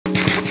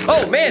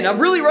Oh man, I'm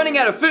really running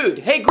out of food.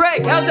 Hey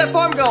Greg, how's that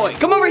farm going?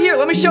 Come over here,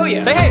 let me show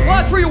you. Hey,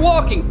 watch where you're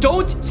walking.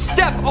 Don't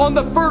step on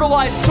the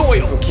fertilized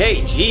soil.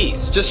 Okay,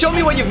 geez, just show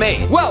me what you've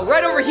made. Well,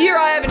 right over here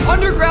I have an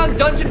underground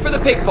dungeon for the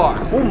pig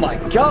farm. Oh my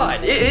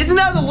god, isn't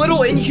that a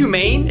little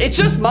inhumane? It's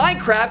just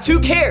Minecraft,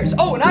 who cares?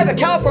 Oh, and I have a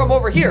cow farm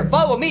over here,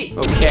 follow me.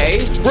 Okay.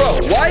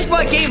 Bro, why is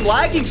my game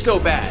lagging so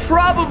bad?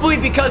 Probably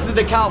because of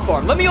the cow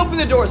farm. Let me open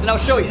the doors and I'll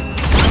show you.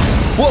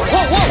 Whoa,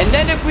 whoa, whoa! And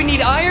then if we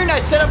need iron, I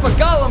set up a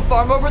golem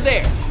farm over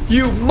there.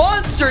 You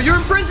monster! You're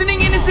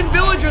imprisoning innocent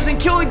villagers and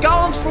killing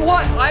golems for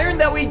what? Iron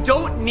that we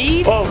don't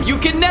need? Oh, you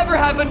can never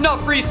have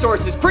enough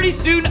resources. Pretty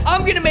soon,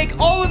 I'm gonna make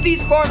all of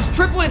these farms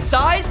triple in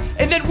size,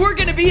 and then we're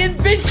gonna be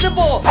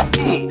invincible!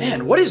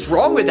 Man, what is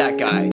wrong with that guy?